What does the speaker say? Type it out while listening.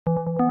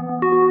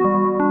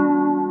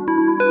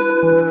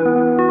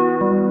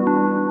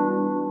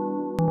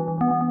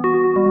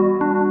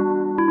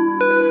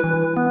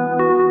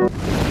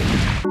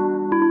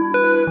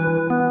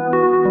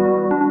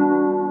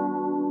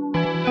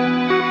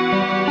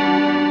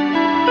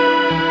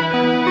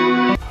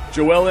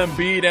Joel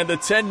Embiid and the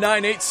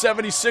 10-9-8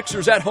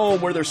 76ers at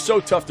home, where they're so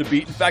tough to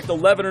beat. In fact,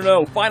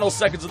 11-0. Final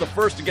seconds of the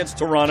first against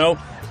Toronto.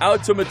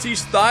 Out to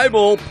Matisse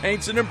Thybulle,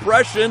 paints an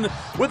impression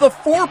with a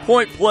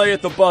 4-point play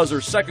at the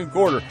buzzer. Second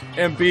quarter,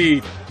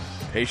 Embiid.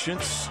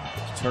 Patience.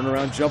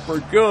 Turnaround jumper,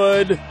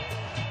 good.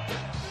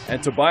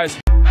 And Tobias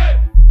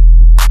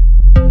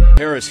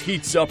Harris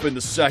heats up in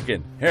the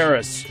second.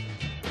 Harris.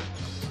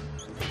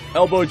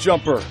 Elbow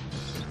jumper.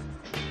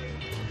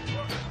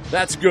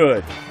 That's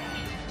good.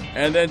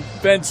 And then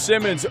Ben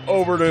Simmons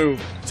over to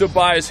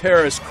Tobias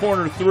Harris,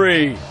 corner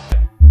three.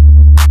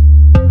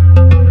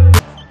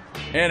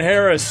 And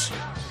Harris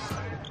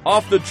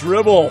off the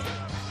dribble.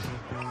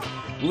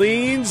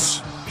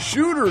 Leans,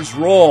 shooters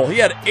roll. He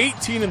had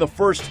 18 in the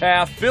first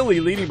half. Philly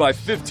leading by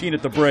 15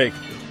 at the break.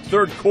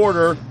 Third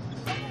quarter,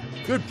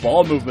 good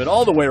ball movement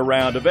all the way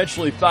around.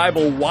 Eventually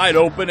Thybulle wide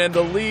open, and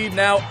the lead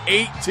now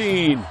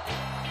 18.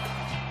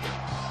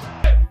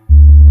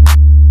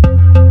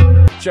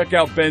 Check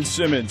out Ben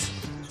Simmons.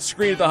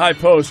 Screen at the high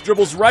post,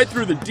 dribbles right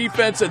through the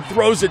defense and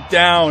throws it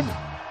down.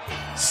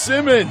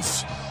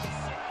 Simmons,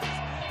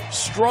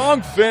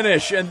 strong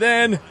finish, and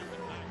then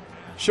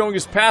showing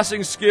his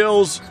passing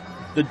skills.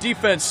 The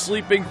defense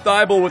sleeping.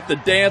 Thybulle with the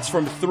dance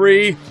from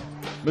three.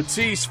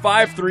 Matisse,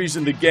 5 threes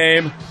in the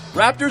game.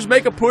 Raptors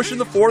make a push in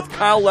the fourth.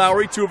 Kyle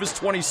Lowry, 2 of his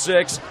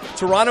 26.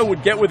 Toronto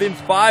would get within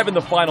 5 in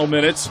the final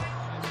minutes,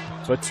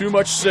 but too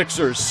much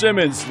Sixers.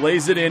 Simmons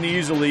lays it in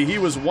easily. He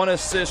was 1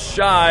 assist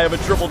shy of a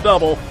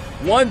triple-double.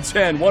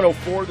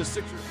 110-104, the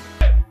Sixers.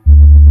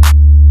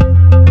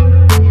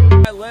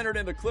 Leonard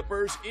and the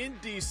Clippers in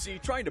D.C.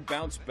 trying to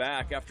bounce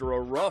back after a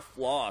rough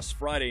loss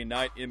Friday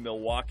night in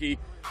Milwaukee.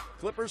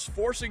 Clippers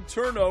forcing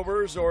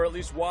turnovers, or at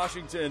least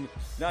Washington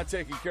not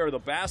taking care of the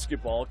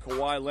basketball.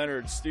 Kawhi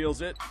Leonard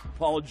steals it.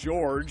 Paul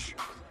George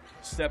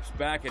steps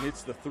back and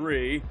hits the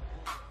three.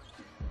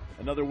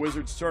 Another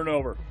Wizards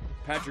turnover.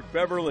 Patrick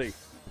Beverley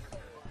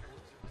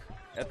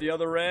at the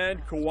other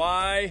end.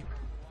 Kawhi,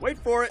 wait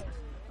for it.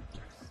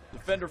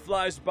 Defender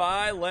flies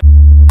by.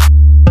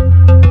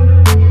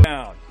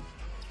 Down.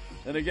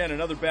 Then again,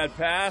 another bad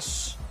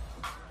pass.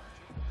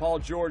 Paul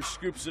George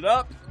scoops it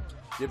up,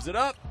 gives it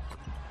up.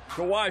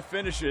 Kawhi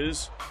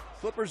finishes.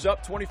 Clippers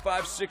up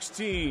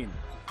 25-16.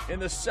 In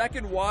the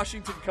second,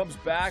 Washington comes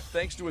back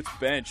thanks to its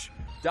bench.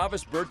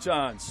 Davis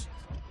Bertans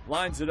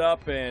lines it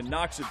up and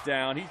knocks it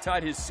down. He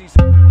tied his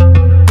season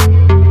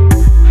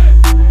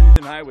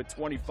high with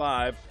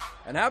 25.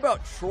 And how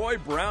about Troy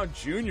Brown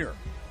Jr.?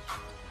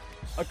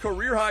 A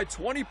career-high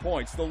 20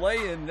 points. The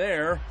lay-in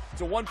there.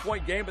 It's a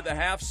 1-point game at the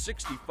half,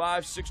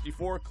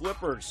 65-64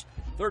 Clippers.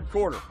 Third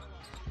quarter,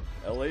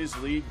 LA's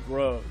lead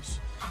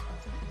grows.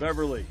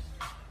 Beverly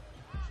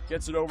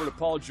gets it over to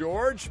Paul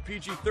George.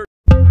 PG-13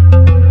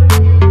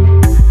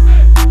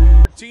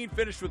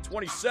 finished with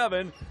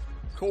 27.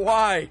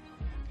 Kawhi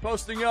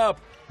posting up,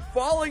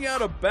 falling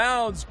out of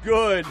bounds.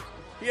 Good.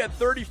 He had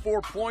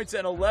 34 points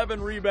and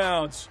 11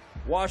 rebounds.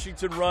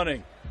 Washington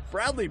running.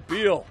 Bradley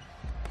Beal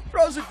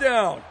throws it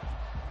down.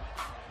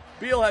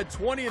 Beal had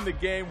 20 in the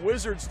game.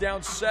 Wizards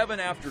down 7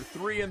 after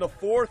 3 in the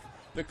fourth.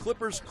 The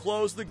Clippers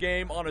close the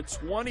game on a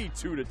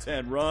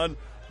 22-10 run.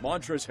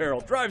 Montrezl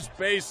Harrell drives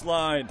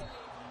baseline.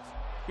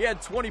 He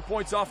had 20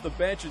 points off the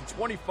bench in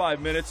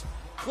 25 minutes.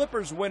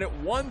 Clippers win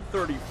it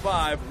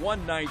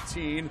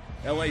 135-119.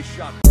 LA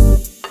shot.